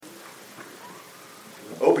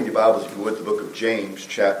your Bibles, if you would, the book of James,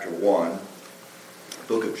 chapter 1.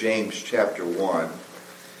 Book of James, chapter 1.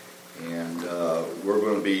 And we're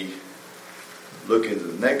going to be looking at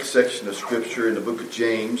the next section of Scripture in the book of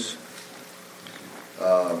James.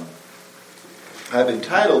 I've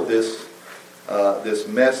entitled this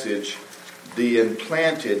message, The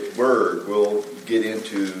Implanted Word. We'll get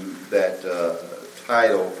into that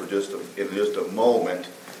title for in just a moment.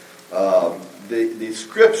 The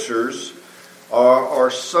Scriptures are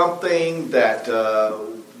something that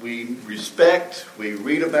we respect, we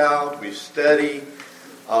read about, we study,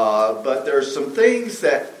 but there's some things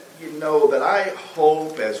that that I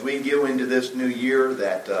hope as we go into this new year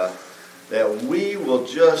that we will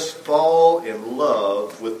just fall in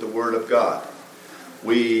love with the Word of God.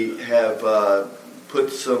 We have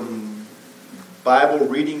put some Bible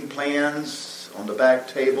reading plans on the back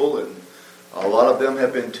table, and a lot of them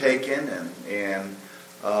have been taken, and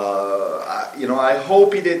I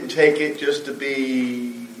hope he didn't take it just to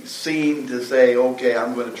be seen to say, okay,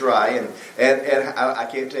 I'm going to try. And I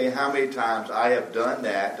can't tell you how many times I have done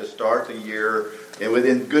that to start the year and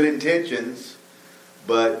within good intentions,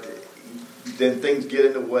 but then things get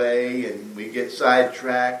in the way and we get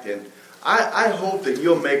sidetracked. And I hope that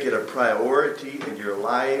you'll make it a priority in your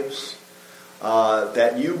lives,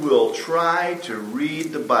 that you will try to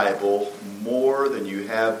read the Bible more than you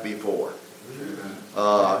have before.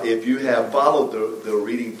 If you have followed the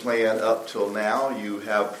reading plan up till now, you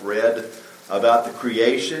have read about the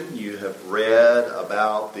creation. You have read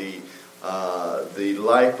about the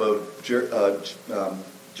life of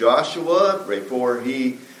Joshua before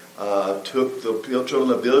he took the children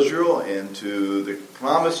of Israel into the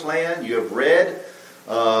promised land. You have read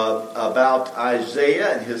about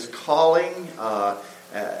Isaiah and his calling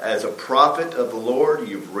as a prophet of the Lord.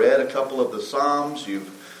 You've read a couple of the Psalms.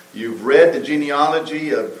 You've read the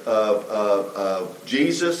genealogy of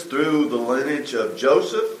Jesus through the lineage of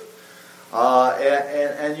Joseph,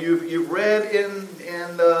 and you've read in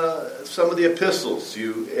some of the epistles.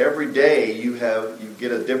 Every day you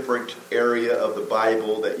get a different area of the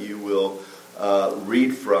Bible that you will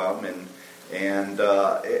read from, and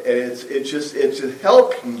it's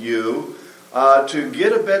helping you to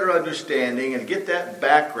get a better understanding and get that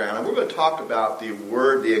background. And we're going to talk about the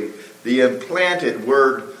word, the implanted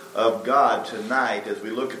Word of God tonight as we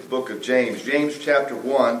look at the book of James. James chapter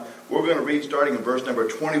 1, we're going to read starting in verse number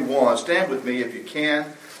 21. Stand with me if you can.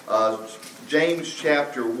 James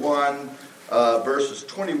chapter 1, verses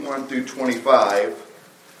 21 through 25.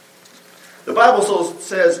 The Bible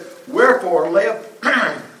says, "Wherefore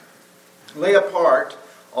lay apart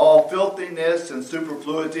all filthiness and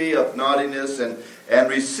superfluity of naughtiness, and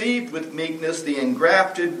receive with meekness the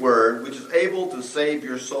engrafted word, which is able to save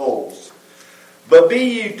your souls. But be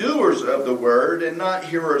ye doers of the word, and not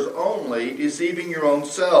hearers only, deceiving your own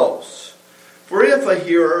selves. For if a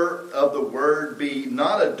hearer of the word be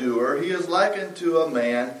not a doer, he is likened to a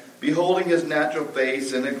man beholding his natural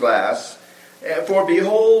face in a glass. For he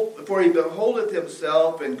beholdeth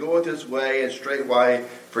himself, and goeth his way, and straightway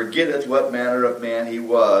forgetteth what manner of man he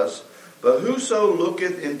was. But whoso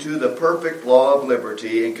looketh into the perfect law of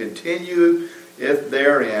liberty, and continueth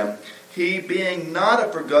therein, he being not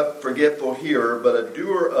a forgetful hearer, but a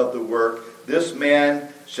doer of the work, this man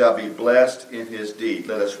shall be blessed in his deed."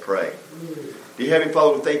 Let us pray. Dear Heavenly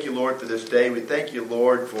Father, we thank you, Lord, for this day. We thank you,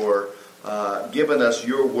 Lord, for giving us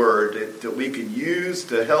your word that we can use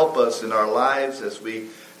to help us in our lives as we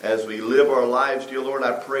live our lives. Dear Lord,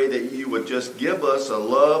 I pray that you would just give us a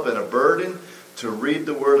love and a burden to read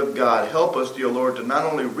the word of God. Help us, dear Lord, to not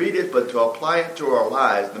only read it, but to apply it to our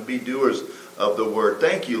lives and be doers of the word.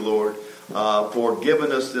 Thank you, Lord, for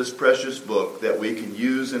giving us this precious book that we can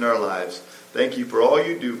use in our lives. Thank you for all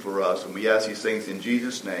you do for us, and we ask these things in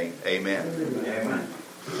Jesus' name. Amen. Amen.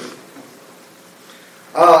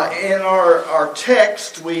 In our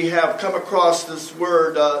text, we have come across this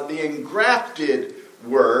word, the engrafted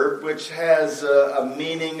word, which has a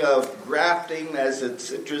meaning of grafting, as the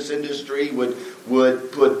citrus industry would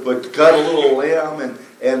cut a little limb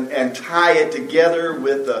and tie it together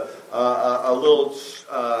with a little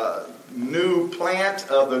new plant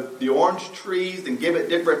of the orange trees and give it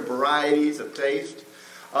different varieties of taste.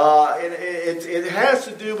 It has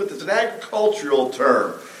to do with, it's an agricultural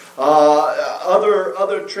term.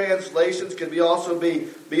 Other translations can also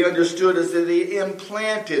be understood as the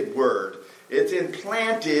implanted word. It's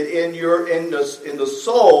implanted in the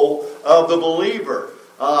soul of the believer,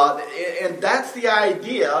 and that's the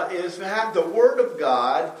idea: is to have the Word of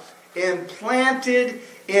God implanted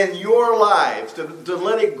in your lives, to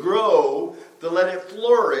let it grow to let it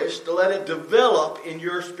flourish, to let it develop in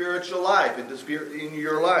your spiritual life, in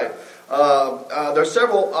your life. There are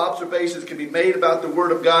several observations can be made about the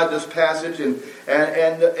Word of God in this passage,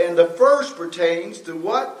 and the first pertains to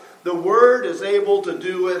what the Word is able to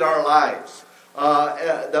do in our lives.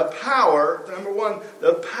 The power, number one,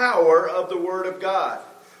 the power of the Word of God.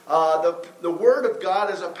 The Word of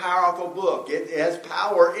God is a powerful book. It has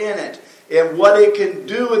power in it, and what it can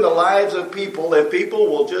do in the lives of people if people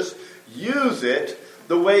will just use it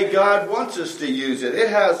the way God wants us to use it. It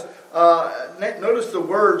has, notice the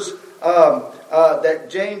words that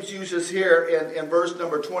James uses here in verse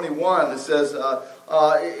number 21. It says,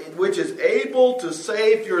 which is able to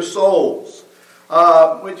save your souls.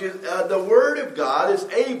 Which is the Word of God is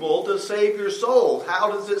able to save your soul.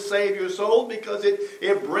 How does it save your soul? Because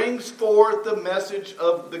it brings forth the message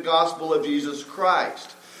of the gospel of Jesus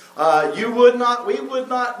Christ. We would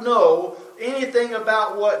not know anything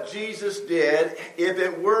about what Jesus did if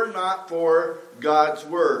it were not for God's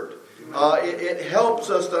Word. It helps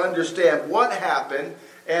us to understand what happened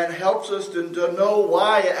and helps us to know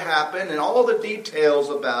why it happened and all the details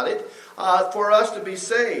about it for us to be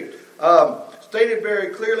saved. Stated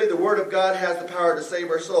very clearly, the Word of God has the power to save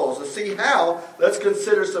our souls. To see how, let's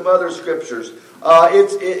consider some other scriptures.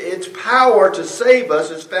 Its power to save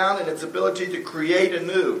us is found in its ability to create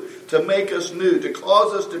anew, to make us new, to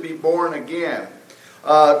cause us to be born again.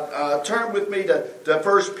 Turn with me to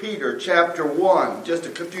 1 Peter chapter 1, just a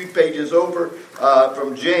few pages over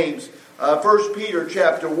from James. 1 Peter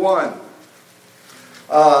chapter 1,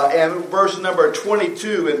 and verse number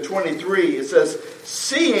 22 and 23. It says,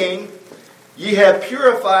 seeing ye have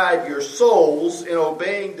purified your souls in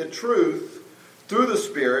obeying the truth through the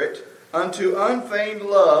Spirit unto unfeigned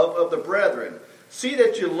love of the brethren. See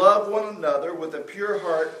that you love one another with a pure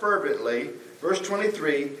heart fervently. Verse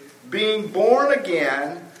 23, being born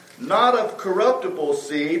again, not of corruptible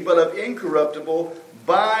seed, but of incorruptible,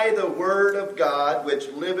 by the word of God, which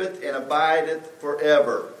liveth and abideth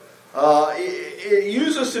forever.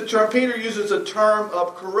 Peter uses a term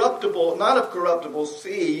of corruptible, not of corruptible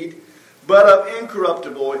seed, but of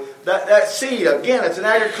incorruptible. That seed, again, it's an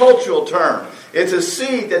agricultural term. It's a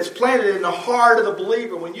seed that's planted in the heart of the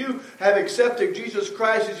believer. When you have accepted Jesus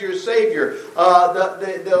Christ as your Savior,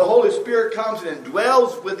 the Holy Spirit comes and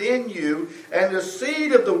dwells within you, and the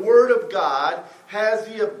seed of the Word of God has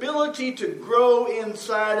the ability to grow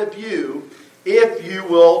inside of you if you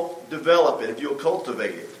will develop it, if you'll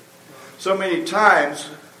cultivate it. So many times,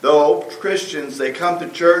 though, Christians, they come to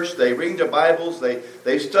church, they read the Bibles, they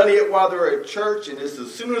study it while they're at church, and as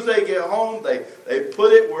soon as they get home, they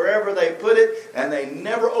put it wherever they put it, and they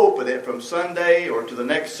never open it from Sunday or to the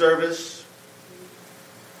next service.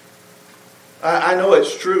 I know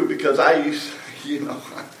it's true because I've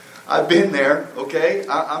been there, okay?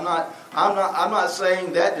 I'm not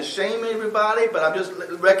saying that to shame everybody, but I'm just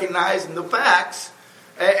recognizing the facts.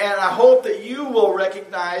 And I hope that you will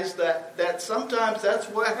recognize that sometimes that's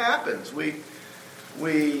what happens. We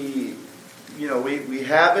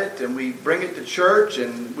have it and we bring it to church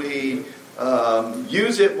and we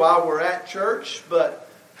use it while we're at church. But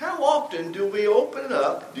how often do we open it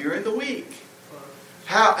up during the week?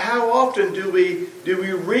 How often do we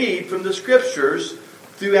read from the Scriptures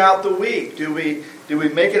throughout the week? Do we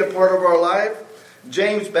make it a part of our life?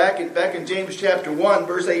 James, back in James chapter 1,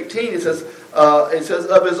 verse 18, it says, of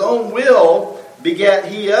his own will begat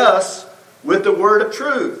he us with the word of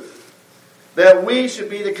truth, that we should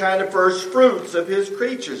be the kind of first fruits of his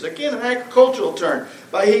creatures. Again, an agricultural term.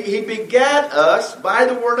 But he begat us by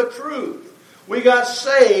the word of truth. We got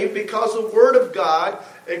saved because the word of God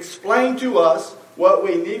explained to us what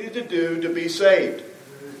we needed to do to be saved.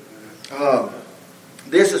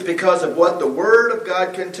 This is because of what the Word of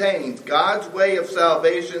God contains, God's way of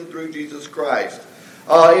salvation through Jesus Christ.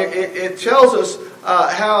 It tells us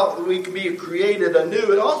how we can be created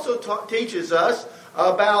anew. It also teaches us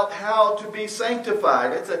about how to be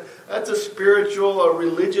sanctified. That's a spiritual or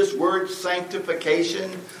religious word,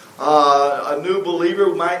 sanctification. A new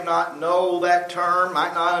believer might not know that term,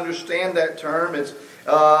 might not understand that term. It's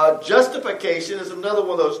justification is another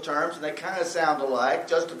one of those terms, and they kind of sound alike.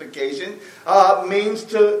 Justification means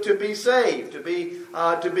to be saved, to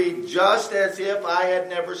be just as if I had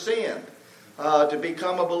never sinned, to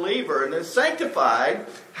become a believer. And then sanctified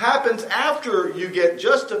happens after you get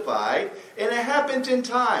justified, and it happens in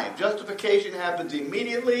time. Justification happens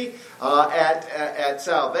immediately at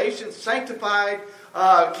salvation. Sanctified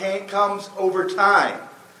comes over time.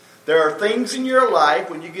 There are things in your life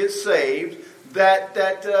when you get saved that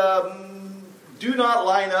do not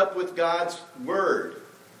line up with God's Word.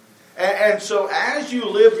 And so as you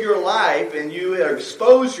live your life and you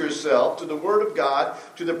expose yourself to the Word of God,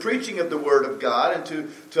 to the preaching of the Word of God, and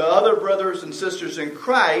to other brothers and sisters in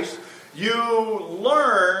Christ, you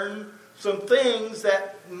learn some things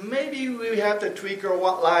that maybe we have to tweak our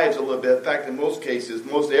lives a little bit. In fact, in most cases,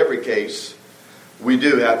 most every case, we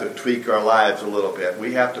do have to tweak our lives a little bit.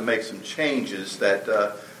 We have to make some changes that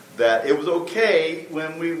it was okay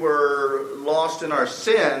when we were lost in our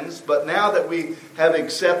sins, but now that we have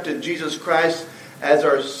accepted Jesus Christ as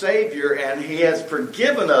our Savior and He has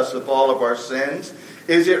forgiven us of all of our sins,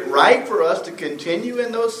 is it right for us to continue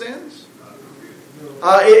in those sins?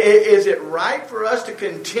 Is it right for us to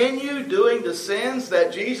continue doing the sins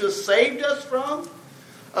that Jesus saved us from?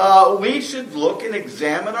 We should look and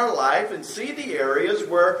examine our life and see the areas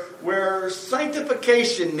where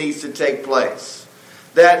sanctification needs to take place.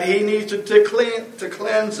 That He needs to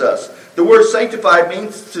cleanse us. The word sanctified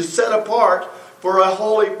means to set apart for a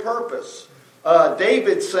holy purpose.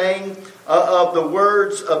 David saying of the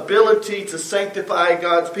word's ability to sanctify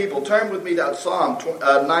God's people. Turn with me to Psalm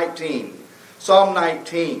 19. Psalm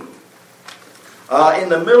 19. In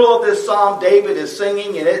the middle of this psalm, David is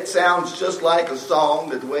singing, and it sounds just like a song,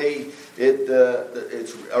 the way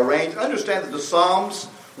it's arranged. Understand that the Psalms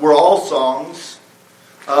were all songs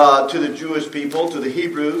to the Jewish people, to the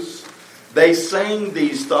Hebrews. They sang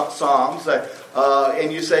these psalms,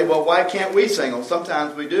 and you say, well, why can't we sing them?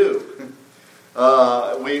 Sometimes we do.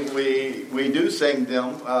 We do sing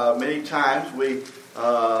them many times.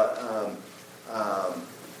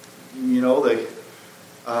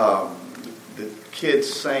 The kids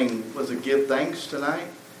sang, was it Give Thanks tonight?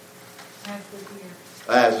 As the deer.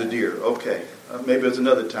 As the deer, okay. Maybe it's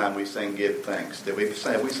another time we sang Give Thanks. Have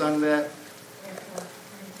we sung that?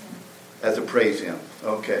 As a praise hymn.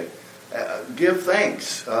 Okay. Give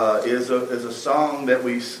Thanks is a song that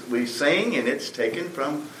we sing, and it's taken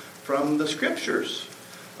from the Scriptures.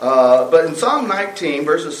 But in Psalm 19,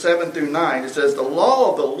 verses 7 through 9, it says, the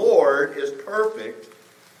law of the Lord is perfect,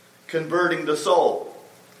 converting the soul.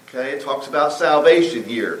 Okay, it talks about salvation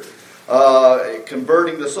here.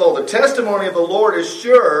 Converting the soul. The testimony of the Lord is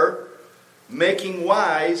sure, making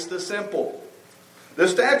wise the simple. The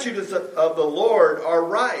statutes of the Lord are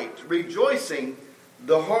right, rejoicing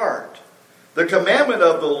the heart. The commandment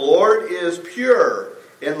of the Lord is pure,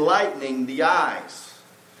 enlightening the eyes.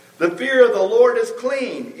 The fear of the Lord is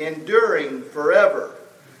clean, enduring forever.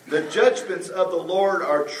 The judgments of the Lord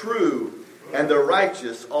are true, and the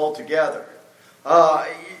righteous altogether.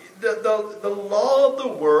 The law of the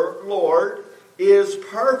Lord is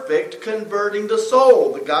perfect, converting the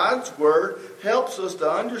soul. God's Word helps us to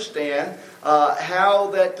understand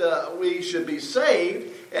how that we should be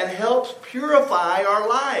saved and helps purify our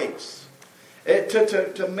lives.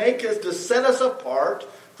 To make us, to set us apart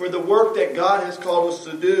for the work that God has called us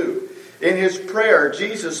to do. In His prayer,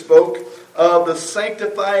 Jesus spoke of the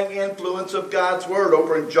sanctifying influence of God's Word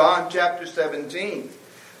over in John chapter 17.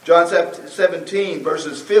 John 17,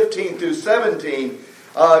 verses 15 through 17,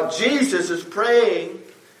 Jesus is praying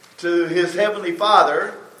to His Heavenly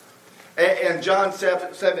Father. And John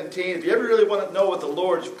 17, if you ever really want to know what the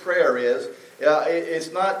Lord's Prayer is,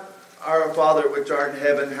 it's not, Our Father which art in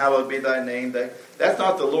heaven, hallowed be thy name. That's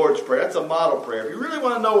not the Lord's Prayer. That's a model prayer. If you really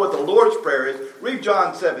want to know what the Lord's Prayer is, read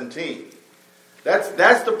John 17.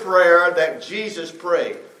 That's the prayer that Jesus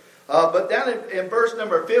prayed. But down in verse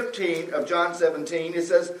number 15 of John 17, it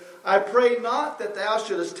says, I pray not that thou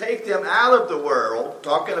shouldest take them out of the world,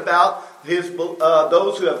 talking about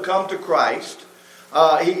those who have come to Christ.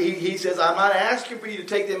 He says, I'm not asking for you to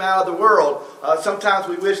take them out of the world. Sometimes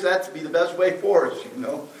we wish that to be the best way for us, you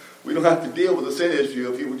know. We don't have to deal with the sin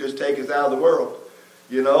issue if He would just take us out of the world.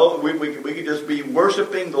 You know, we could just be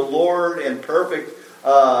worshiping the Lord in perfection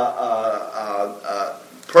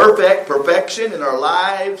in our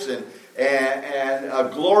lives and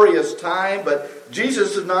a glorious time. But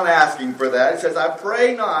Jesus is not asking for that. He says, I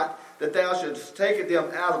pray not that thou shouldst take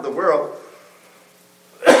them out of the world,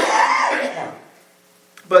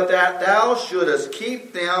 but that thou shouldest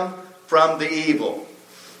keep them from the evil.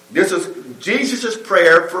 This is Jesus'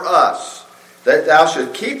 prayer for us, that thou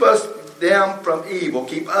should keep them from evil,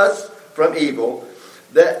 keep us from evil,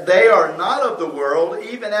 that they are not of the world,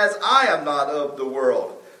 even as I am not of the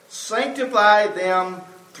world. Sanctify them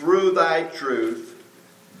through thy truth.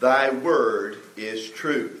 Thy word is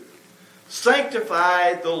truth.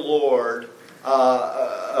 Sanctify the Lord,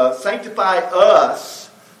 sanctify us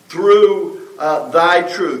through thy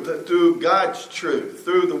truth, through God's truth,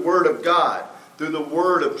 through the Word of God, through the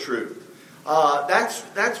Word of truth.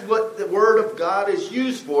 That's what the Word of God is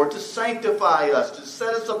used for, to sanctify us, to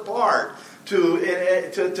set us apart,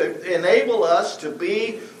 to enable us to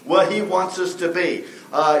be what He wants us to be.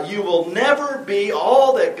 You will never be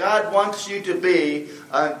all that God wants you to be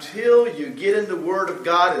until you get in the Word of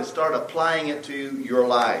God and start applying it to your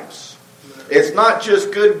lives. It's not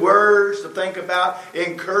just good words to think about,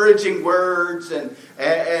 encouraging words, and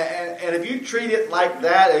if you treat it like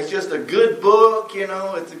that, it's just a good book,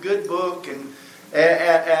 it's a good book,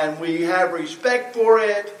 and we have respect for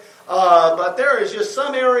it. But there is just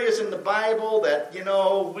some areas in the Bible that,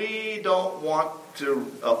 we don't want to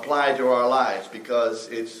apply to our lives because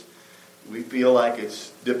we feel like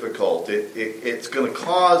it's difficult. It's going to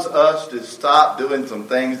cause us to stop doing some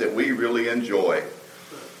things that we really enjoy.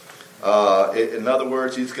 In other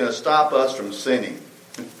words, it's going to stop us from sinning.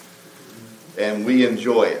 And we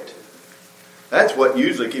enjoy it. That's what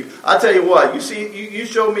usually keeps. I'll tell you what, you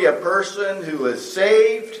show me a person who is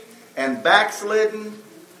saved and backslidden,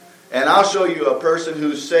 and I'll show you a person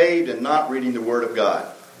who's saved and not reading the Word of God.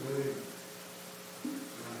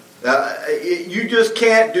 You just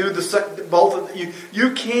can't do both of you.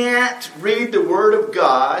 You can't read the Word of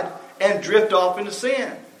God and drift off into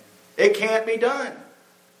sin. It can't be done.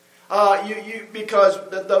 Because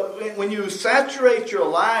when you saturate your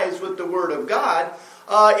lives with the Word of God,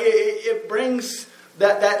 it brings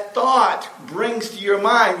that thought brings to your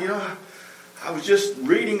mind. I was just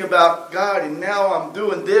reading about God, and now I'm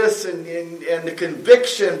doing this, and the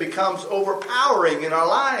conviction becomes overpowering in our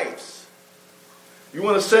lives. You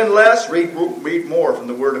want to sin less? Read more from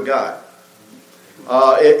the Word of God.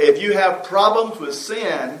 If you have problems with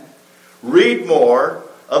sin, read more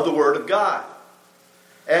of the Word of God.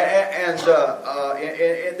 And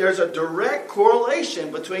there's a direct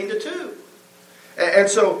correlation between the two. And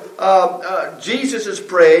so Jesus is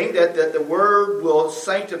praying that the Word will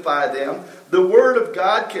sanctify them. The Word of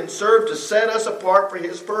God can serve to set us apart for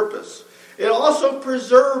His purpose. It also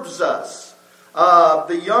preserves us.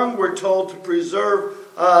 The young were told to preserve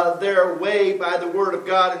their way by the Word of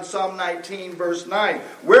God in Psalm 19, verse 9.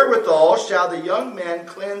 Wherewithal shall the young man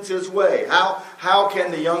cleanse his way? How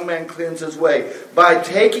can the young man cleanse his way? By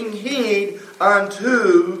taking heed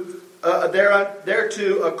unto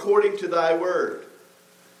thereto according to thy word.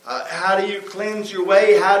 How do you cleanse your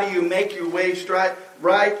way? How do you make your way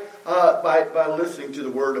right? By listening to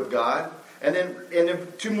the Word of God. And then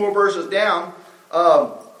two more verses down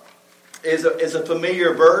is a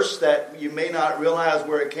familiar verse that you may not realize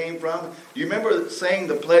where it came from. Do you remember saying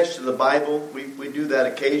the pledge to the Bible? We do that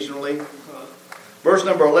occasionally. Verse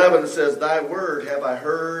number 11, it says, Thy word have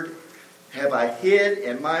I hid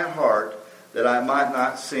in my heart, that I might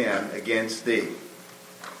not sin against thee.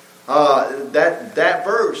 That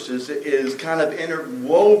verse is kind of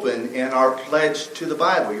interwoven in our pledge to the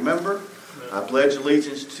Bible. You remember? I pledge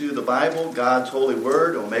allegiance to the Bible, God's holy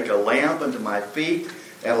word. It will make a lamp unto my feet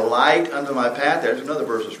and a light unto my path. There's another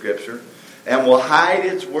verse of Scripture. And will hide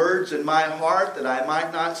its words in my heart, that I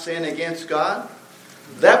might not sin against God.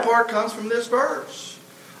 That part comes from this verse.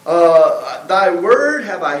 Thy word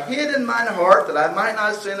have I hid in mine heart, that I might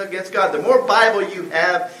not sin against God. The more Bible you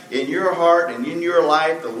have in your heart and in your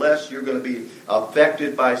life, the less you're going to be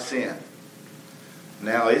affected by sin.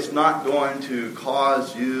 Now, it's not going to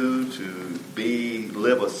cause you to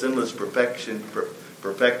live a sinless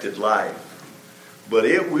perfected life. But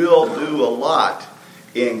it will do a lot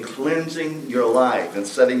in cleansing your life and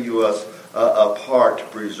setting you apart to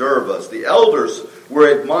preserve us. The elders were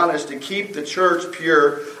admonished to keep the church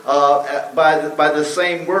pure by the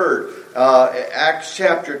same word. Acts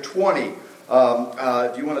chapter 20. Do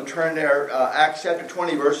you want to turn there? Acts chapter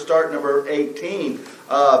 20, start number 18.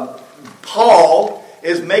 Paul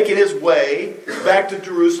is making his way back to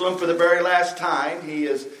Jerusalem for the very last time. He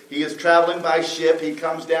is traveling by ship. He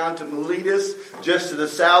comes down to Miletus, just to the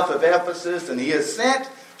south of Ephesus, and he is sent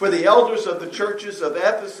for the elders of the churches of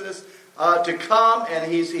Ephesus to come,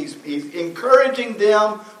 and he's encouraging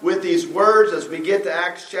them with these words as we get to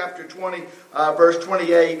Acts chapter 20, verse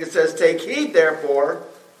 28. It says, Take heed, therefore,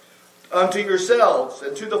 unto yourselves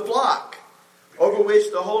and to the flock, over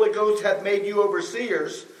which the Holy Ghost hath made you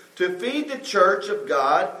overseers, to feed the church of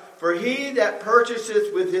God, for he that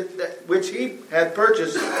purchaseth which he hath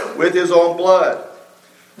purchased with his own blood.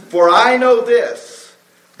 For I know this,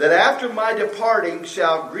 that after my departing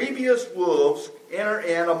shall grievous wolves enter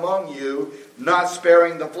in among you, not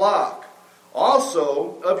sparing the flock.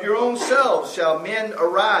 Also of your own selves shall men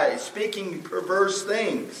arise, speaking perverse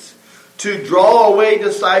things, to draw away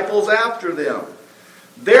disciples after them.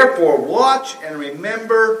 Therefore watch and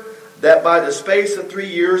remember that by the space of 3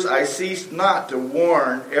 years I ceased not to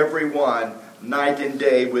warn every one night and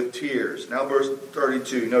day with tears. Now verse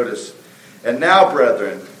 32, notice. And now,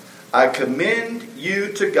 brethren, I commend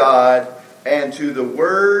you to God and to the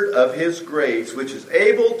word of his grace, which is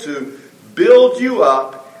able to build you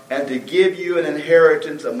up and to give you an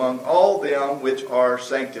inheritance among all them which are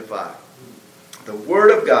sanctified. The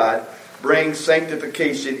word of God brings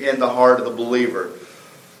sanctification in the heart of the believer.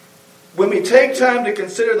 When we take time to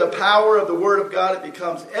consider the power of the word of God, it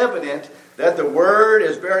becomes evident that the word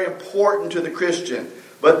is very important to the Christian.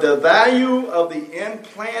 But the value of the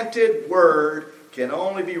implanted word can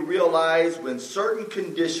only be realized when certain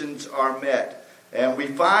conditions are met. And we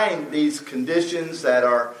find these conditions that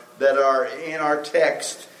are in our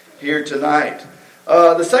text here tonight.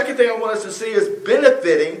 The second thing I want us to see is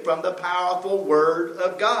benefiting from the powerful word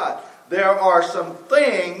of God. There are some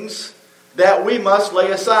things that we must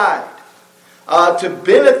lay aside. To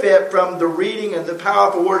benefit from the reading and the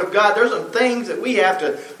powerful word of God, there's some things that we have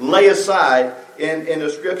to lay aside in the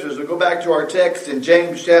scriptures. We'll go back to our text in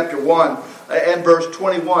James chapter 1 and verse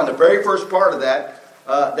 21. The very first part of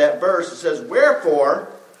that verse, it says, "Wherefore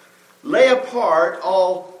lay apart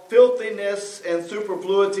all filthiness and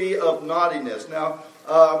superfluity of naughtiness." Now,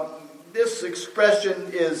 this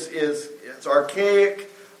expression is archaic.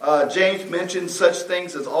 James mentions such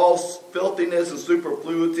things as all filthiness and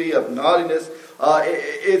superfluity of naughtiness.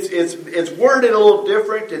 It's worded a little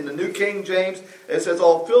different in the New King James. It says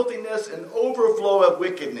all filthiness and overflow of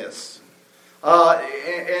wickedness.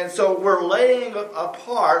 And so we're laying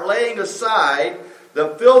aside the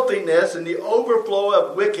filthiness and the overflow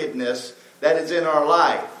of wickedness that is in our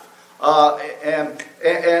life.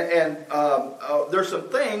 There's some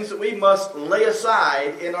things that we must lay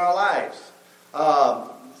aside in our lives.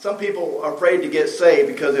 Some people are afraid to get saved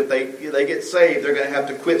because if they get saved, they're going to have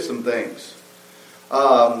to quit some things.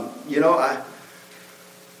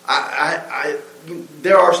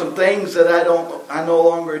 There are some things that I no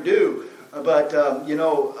longer do, but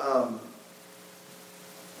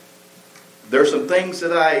there's some things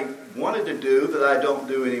that I wanted to do that I don't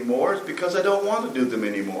do anymore. It's because I don't want to do them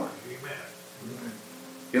anymore.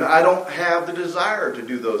 I don't have the desire to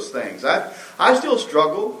do those things. I still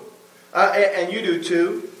struggle, and you do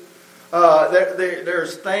too.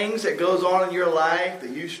 There's things that goes on in your life that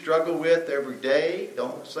you struggle with every day.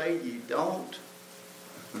 Don't say you don't.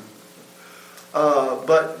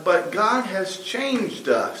 But God has changed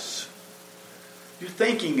us. Your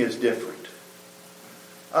thinking is different.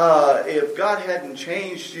 If God hadn't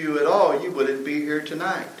changed you at all, you wouldn't be here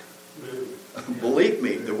tonight. Believe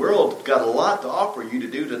me, the world's got a lot to offer you to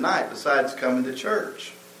do tonight besides coming to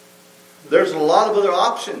church. There's a lot of other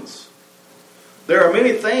options. There are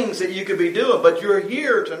many things that you could be doing, but you're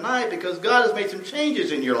here tonight because God has made some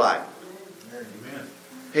changes in your life. Amen.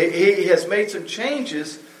 He has made some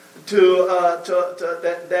changes that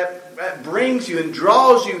brings you and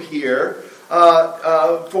draws you here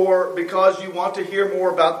because you want to hear more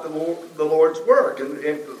about the Lord's work and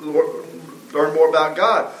learn more about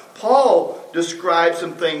God. Paul describes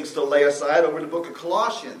some things to lay aside over in the book of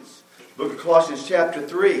Colossians. Book of Colossians chapter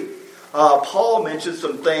 3. Paul mentions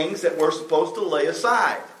some things that we're supposed to lay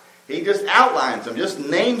aside. He just outlines them, just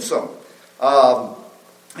names them.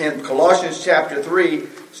 In Colossians chapter 3,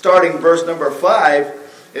 starting verse number 5,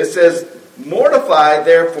 it says, "Mortify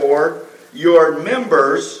therefore your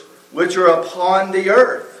members which are upon the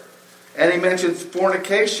earth." And he mentions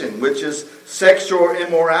fornication, which is sexual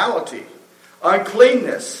immorality,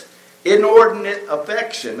 uncleanness, inordinate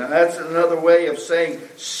affection. Now that's another way of saying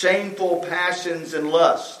shameful passions and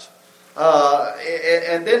lust.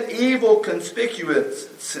 And then evil conspicuous,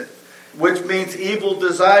 which means evil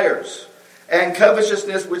desires, and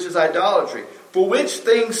covetousness, which is idolatry. For which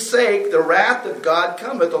things' sake the wrath of God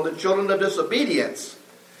cometh on the children of disobedience,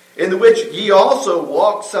 in the which ye also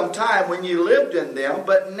walked sometime when ye lived in them,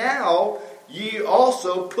 but now ye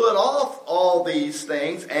also put off all these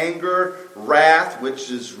things: anger, wrath, which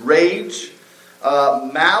is rage,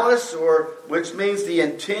 malice, or which means the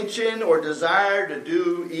intention or desire to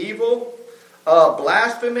do evil,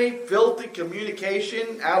 blasphemy, filthy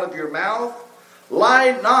communication out of your mouth.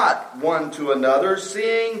 Lie not one to another,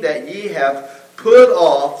 seeing that ye have put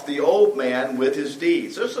off the old man with his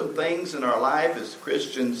deeds. There's some things in our life as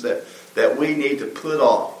Christians that we need to put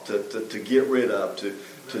off, to get rid of, to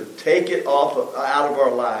take it off out of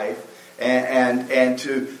our life, and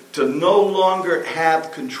to no longer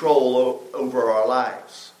have control over our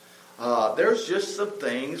lives. There's just some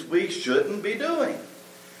things we shouldn't be doing.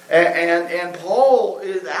 And Paul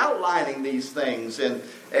is outlining these things, and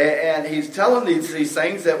he's telling these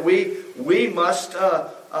things that we must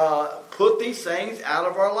put these things out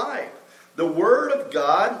of our life. The Word of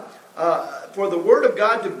God, for the Word of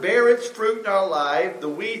God to bear its fruit in our life, the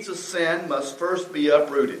weeds of sin must first be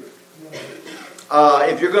uprooted.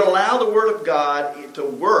 if you're going to allow the Word of God to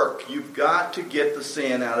work, you've got to get the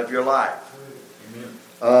sin out of your life.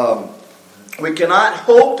 We cannot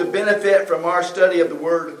hope to benefit from our study of the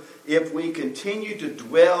Word if we continue to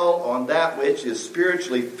dwell on that which is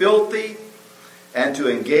spiritually filthy and to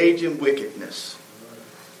engage in wickedness.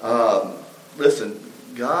 Listen,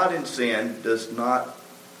 God and sin does not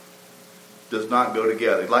go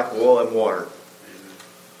together. It's like oil and water.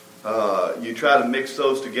 You try to mix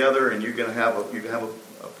those together, and you're going to have a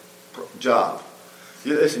job.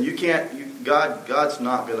 Listen, you can't. God's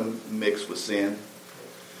not going to mix with sin.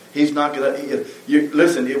 He's not going to.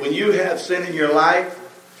 Listen, when you have sin in your life,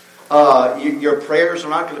 your prayers are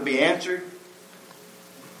not going to be answered.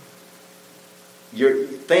 Your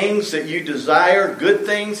things that you desire, good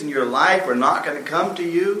things in your life, are not going to come to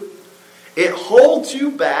you. It holds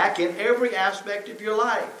you back in every aspect of your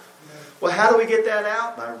life. Well, how do we get that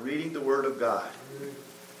out? By reading the Word of God.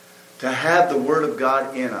 To have the Word of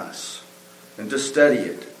God in us and to study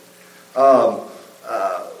it.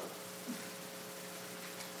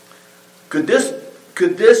 Could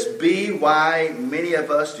this be why many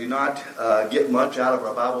of us do not get much out of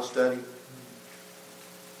our Bible study?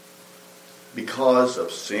 Because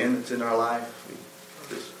of sin that's in our life. We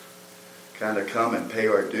just kind of come and pay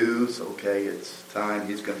our dues. Okay, it's time.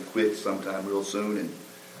 He's going to quit sometime real soon, and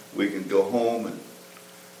we can go home and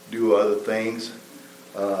do other things.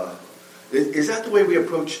 Is that the way we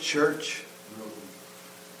approach church?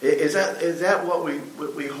 Is that what we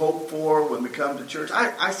hope for when we come to church?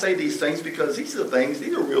 I say these things because these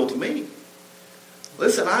are real to me.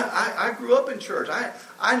 Listen, I grew up in church.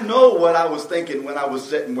 I know what I was thinking when I was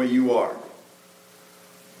sitting where you are.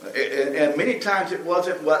 And many times it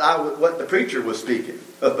wasn't what the preacher was speaking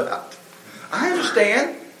about. I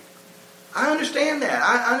understand that.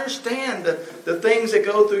 I understand the things that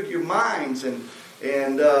go through your minds, and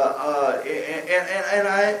I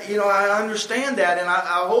understand that, and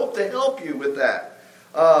I hope to help you with that.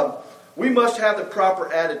 We must have the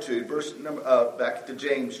proper attitude. Back to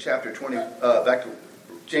James chapter 20. Back to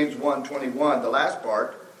James 1:21, the last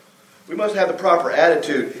part. We must have the proper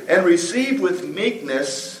attitude and receive with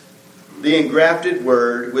meekness the engrafted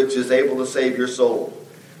word, which is able to save your soul.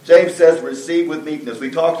 James says, receive with meekness. We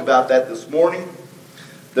talked about that this morning.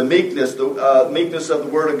 The meekness of the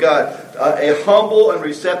Word of God. A humble and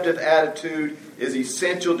receptive attitude is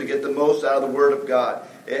essential to get the most out of the Word of God.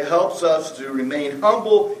 It helps us to remain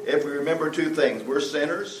humble if we remember two things. We're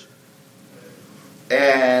sinners,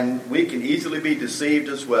 and we can easily be deceived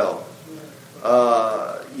as well.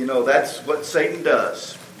 That's what Satan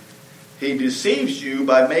does. He deceives you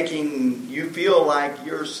by making you feel like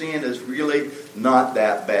your sin is really not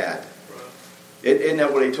that bad. Isn't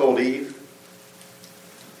that what he told Eve?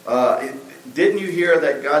 Didn't you hear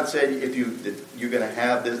that God said if you're going to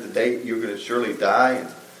have this date, you're going to surely die, and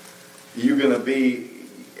you're going to be.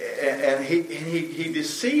 And he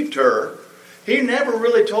deceived her. He never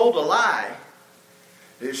really told a lie.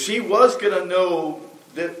 She was going to know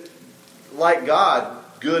that, like God,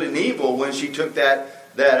 good and evil when she took that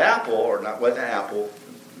apple, or not, wasn't an apple.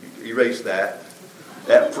 Erase that.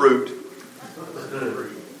 That fruit.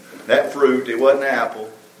 That fruit. It wasn't an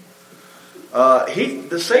apple.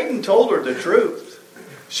 Satan told her the truth.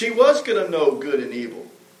 She was going to know good and evil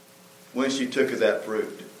when she took of that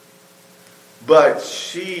fruit. But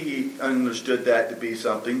she understood that to be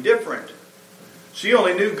something different. She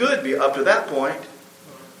only knew good up to that point.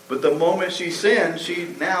 But the moment she sinned,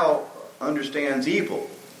 she now understands evil.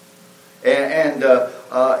 And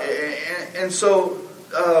so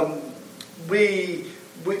we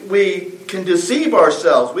can deceive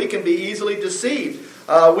ourselves. We can be easily deceived.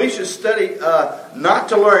 We should study not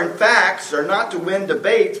to learn facts or not to win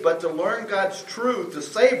debates, but to learn God's truth to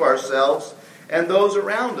save ourselves and those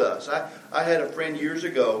around us. I had a friend years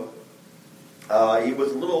ago. He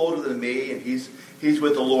was a little older than me, and he's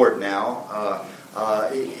with the Lord now. I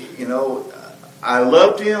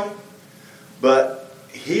loved him, but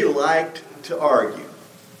he liked to argue.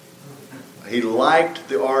 He liked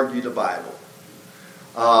to argue the Bible.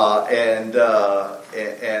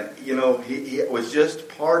 It was just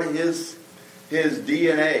part of his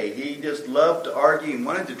DNA. He just loved to argue and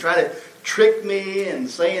wanted to try to trick me and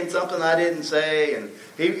saying something I didn't say. And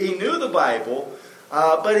he knew the Bible,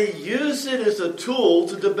 but he used it as a tool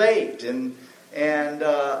to debate. And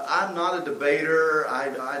I'm not a debater.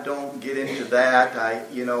 I don't get into that. I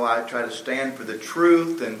try to stand for the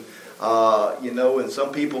truth. And and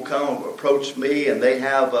some people come approach me and they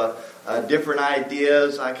have different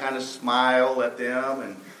ideas. I kind of smile at them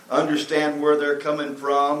and understand where they're coming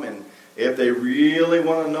from. And if they really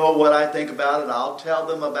want to know what I think about it, I'll tell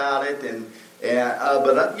them about it.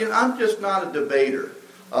 But I'm just not a debater.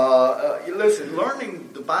 Listen, learning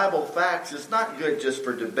the Bible facts is not good just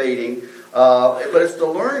for debating, but it's to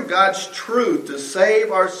learn God's truth to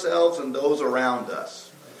save ourselves and those around us.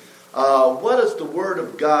 What does the Word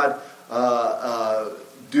of God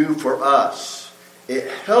do for us? It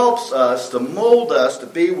helps us to mold us to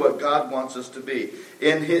be what God wants us to be.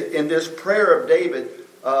 In this prayer of David,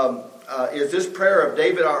 is this prayer of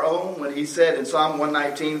David our own when he said in Psalm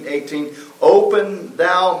 119:18, "Open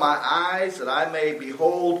thou my eyes that I may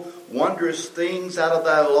behold wondrous things out of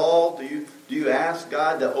thy law"? Do you ask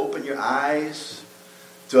God to open your eyes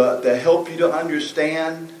to help you to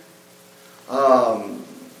understand?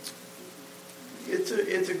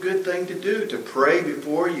 It's a good thing to do, to pray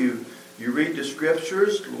before you read the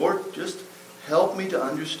Scriptures. Lord, just help me to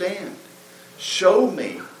understand. Show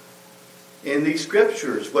me in these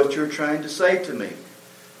Scriptures what you're trying to say to me.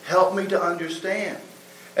 Help me to understand.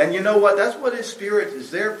 And you know what? That's what His Spirit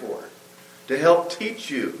is there for. To help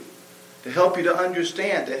teach you. To help you to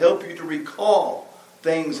understand. To help you to recall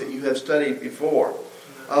things that you have studied before.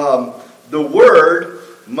 The Word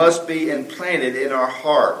must be implanted in our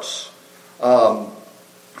hearts.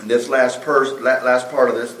 And this last part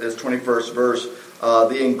of this 21st verse,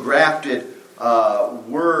 the engrafted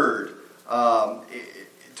Word,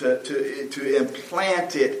 to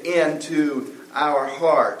implant it into our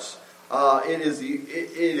hearts. It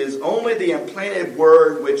is only the implanted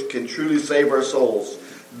Word which can truly save our souls.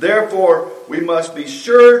 Therefore, we must be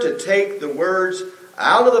sure to take the words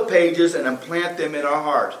out of the pages and implant them in our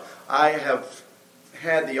hearts. I have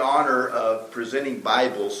had the honor of presenting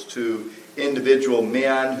Bibles to individual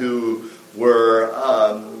men who were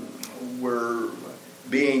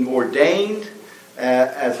being ordained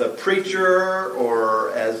as a preacher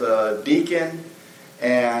or as a deacon,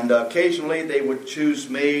 and occasionally they would choose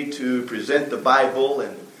me to present the Bible,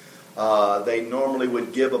 and they normally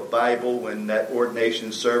would give a Bible when that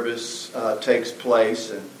ordination service takes place.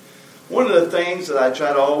 And one of the things that I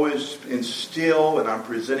try to always instill when I'm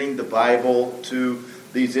presenting the Bible to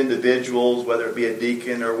these individuals, whether it be a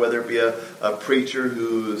deacon or whether it be a preacher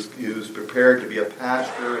who's prepared to be a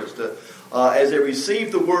pastor, is to, as they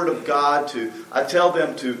receive the Word of God, I tell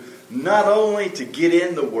them to not only to get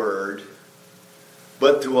in the Word,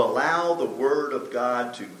 but to allow the Word of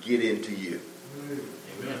God to get into you.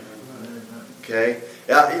 Amen. Okay?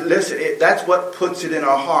 Listen, that's what puts it in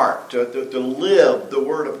our heart, to live the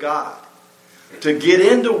Word of God. To get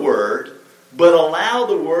into Word, but allow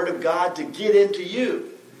the Word of God to get into you.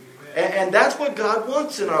 And that's what God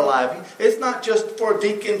wants in our life. It's not just for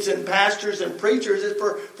deacons and pastors and preachers. It's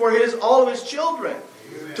for all of His children.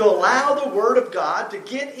 Amen. To allow the Word of God to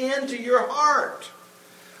get into your heart.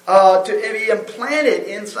 To be implanted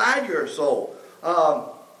inside your soul.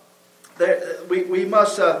 We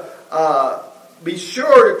must be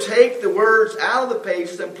sure to take the words out of the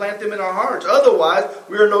pages and plant them in our hearts. Otherwise,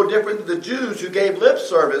 we are no different than the Jews who gave lip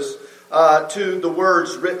service to the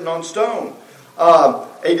words written on stone.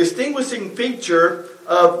 A distinguishing feature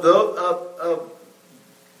of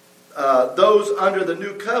those under the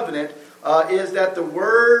new covenant is that the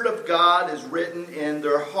Word of God is written in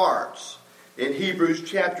their hearts. In Hebrews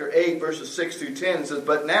chapter 8, verses 6 through 10, it says,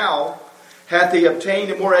 "But now hath he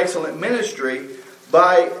obtained a more excellent ministry,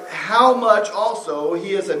 by how much also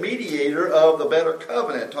he is a mediator of the better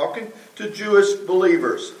covenant," talking to Jewish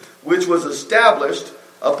believers, "which was established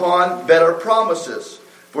upon better promises.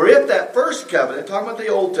 For if that first covenant," talking about the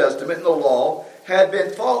Old Testament and the law, "had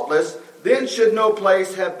been faultless, then should no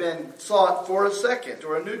place have been sought for a second,"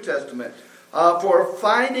 or a New Testament. "For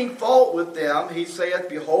finding fault with them, he saith,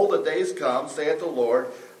 Behold, the days come, saith the Lord,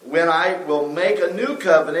 when I will make a new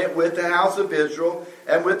covenant with the house of Israel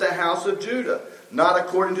and with the house of Judah, not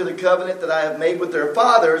according to the covenant that I have made with their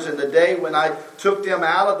fathers in the day when I took them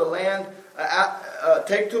out of the land,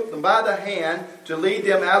 took them by the hand to lead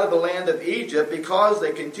them out of the land of Egypt, because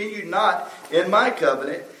they continued not in my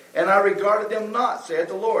covenant, and I regarded them not, saith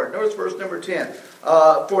the Lord." Notice verse number 10.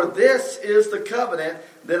 "For this is the covenant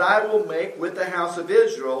that I will make with the house of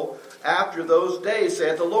Israel after those days,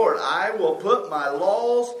 saith the Lord. I will put my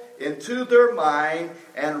laws into their mind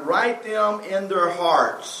and write them in their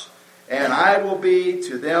hearts. And I will be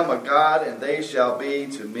to them a God, and they shall be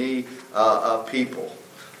to me a people."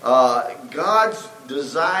 God's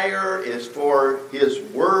desire is for His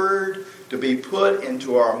Word to be put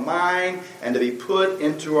into our mind and to be put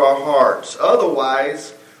into our hearts.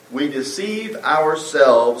 Otherwise, we deceive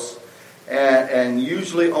ourselves, and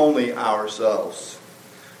usually only ourselves.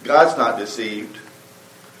 God's not deceived.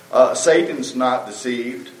 Satan's not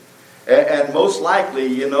deceived. And most likely,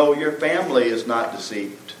 your family is not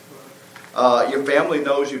deceived. Your family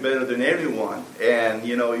knows you better than anyone. And,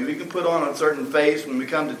 you can put on a certain face when we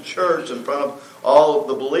come to church in front of all of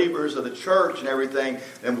the believers of the church and everything.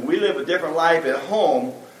 And when we live a different life at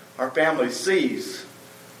home, our family sees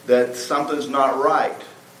that something's not right.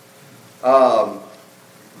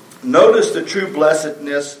 Notice the true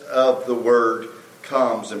blessedness of the word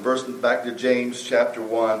comes. In back to James chapter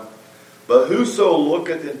 1. But whoso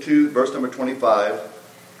looketh into, verse number 25,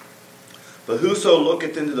 but whoso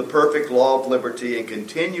looketh into the perfect law of liberty and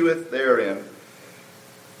continueth therein,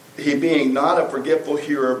 he being not a forgetful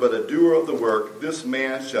hearer, but a doer of the work, this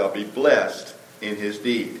man shall be blessed in his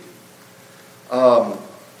deed.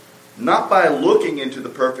 Not by looking into the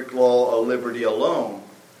perfect law of liberty alone,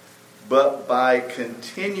 but by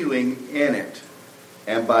continuing in it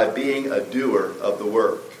and by being a doer of the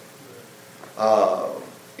work.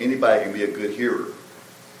 Anybody can be a good hearer.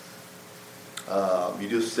 You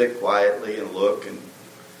just sit quietly and look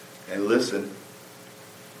and listen.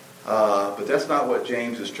 But that's not what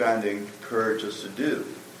James is trying to encourage us to do.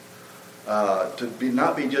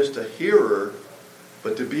 Not be just a hearer,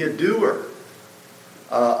 but to be a doer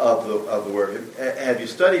of the word. Have you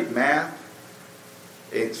studied math?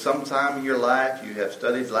 At some time in your life, you have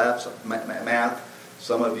studied math.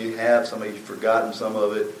 Some of you have. Some of you have forgotten some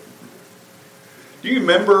of it. Do you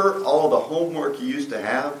remember all the homework you used to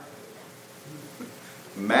have?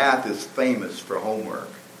 Math is famous for homework.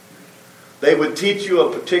 They would teach you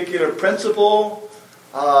a particular principle,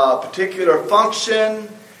 a particular function,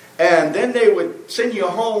 and then they would send you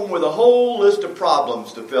home with a whole list of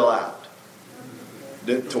problems to fill out,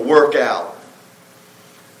 to work out.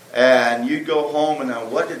 And you'd go home and now,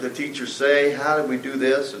 what did the teacher say? How did we do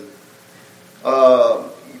this? And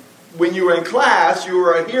when you were in class, you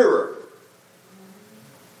were a hearer.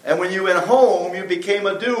 And when you went home, you became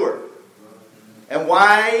a doer. And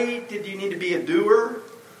why did you need to be a doer?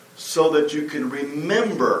 So that you can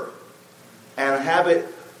remember and have it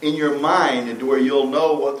in your mind and to where you'll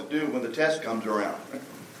know what to do when the test comes around.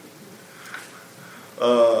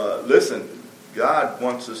 Listen, God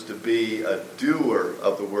wants us to be a doer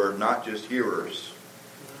of the word, not just hearers.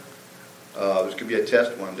 There's going to be a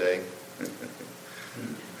test one day.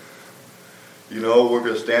 We're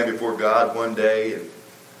going to stand before God one day and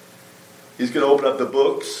He's going to open up the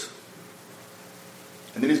books.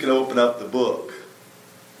 And then He's going to open up the book.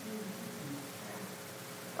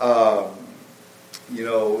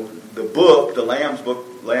 The book, the Lamb's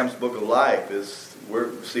Book of Life, is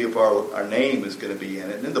see if our name is going to be in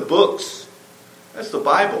it. And then the books, that's the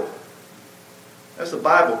Bible. That's the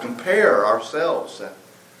Bible. Compare ourselves,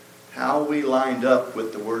 how we lined up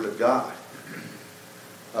with the Word of God.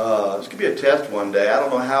 This could be a test one day. I don't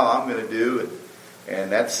know how I'm going to do it,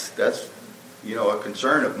 and that's a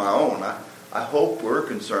concern of my own. I hope we're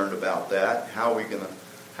concerned about that. How are we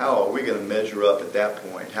going to measure up at that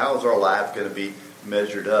point? How is our life going to be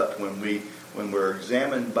measured up when we're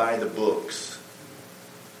examined by the books?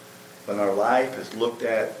 When our life is looked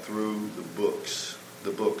at through the books,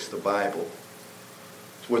 the Bible.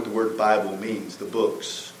 It's what the word Bible means, the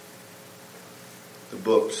books. The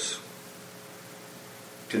books.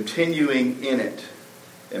 Continuing in it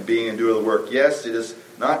and being a doer of the work. Yes, it is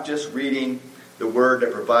not just reading the word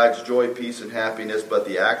that provides joy, peace, and happiness, but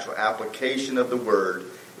the actual application of the word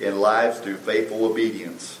in lives through faithful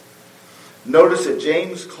obedience. Notice that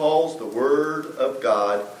James calls the word of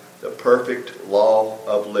God the perfect law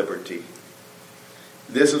of liberty.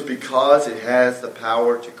 This is because it has the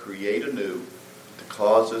power to create anew, to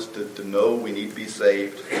cause us to know we need to be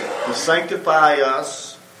saved, to sanctify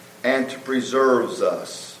us, and to preserve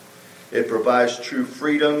us. It provides true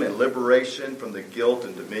freedom and liberation from the guilt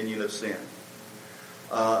and dominion of sin.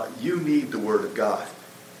 You need the Word of God.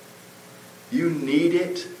 You need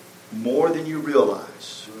it more than you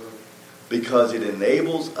realize, because it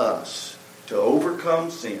enables us to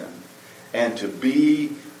overcome sin and to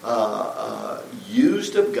be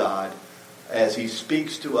used of God as He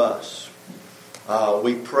speaks to us.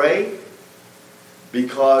 We pray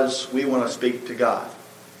because we want to speak to God.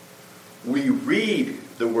 We read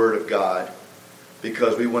the Word of God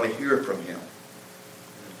because we want to hear from Him.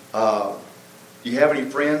 Do you have any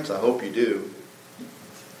friends? I hope you do.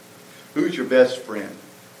 Who's your best friend?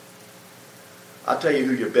 I'll tell you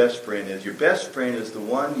who your best friend is. Your best friend is the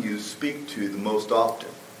one you speak to the most often.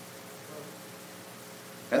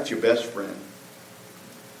 That's your best friend.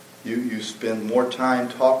 You spend more time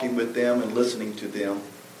talking with them and listening to them.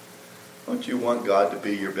 Don't you want God to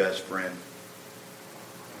be your best friend?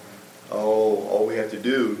 Oh, all we have to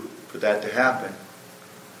do for that to happen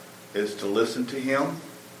is to listen to Him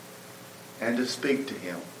and to speak to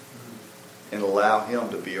Him and allow Him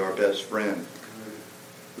to be our best friend.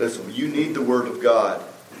 Listen, you need the Word of God.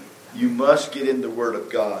 You must get in the Word of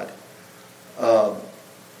God.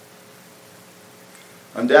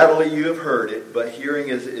 Undoubtedly you have heard it, but hearing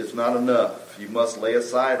is not enough. You must lay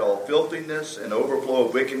aside all filthiness and overflow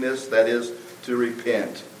of wickedness, that is, to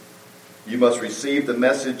repent. You must receive the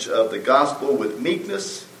message of the gospel with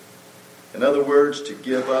meekness. In other words, to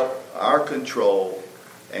give up our control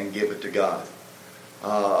and give it to God.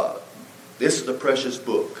 This is a precious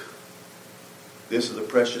book. This is a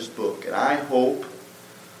precious book. And I hope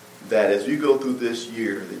that as you go through this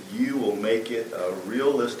year, that you will make it a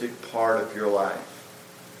realistic part of your life.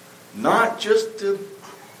 Not just to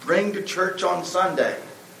bring to church on Sunday,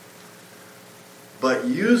 but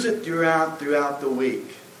use it throughout the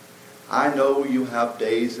week. I know you have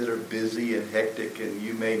days that are busy and hectic, and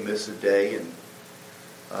you may miss a day, and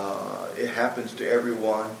it happens to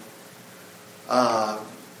everyone. But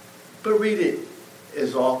read it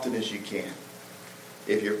as often as you can.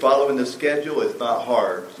 If you're following the schedule, it's not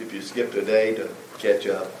hard. If you skipped a day to catch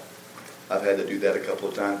up, I've had to do that a couple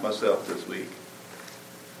of times myself this week.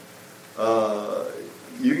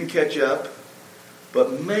 You can catch up,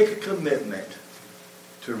 but make a commitment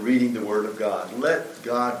to reading the Word of God. Let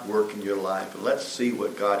God work in your life, and let's see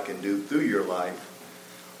what God can do through your life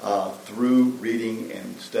through reading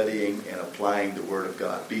and studying and applying the Word of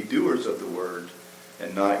God. Be doers of the Word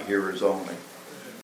and not hearers only.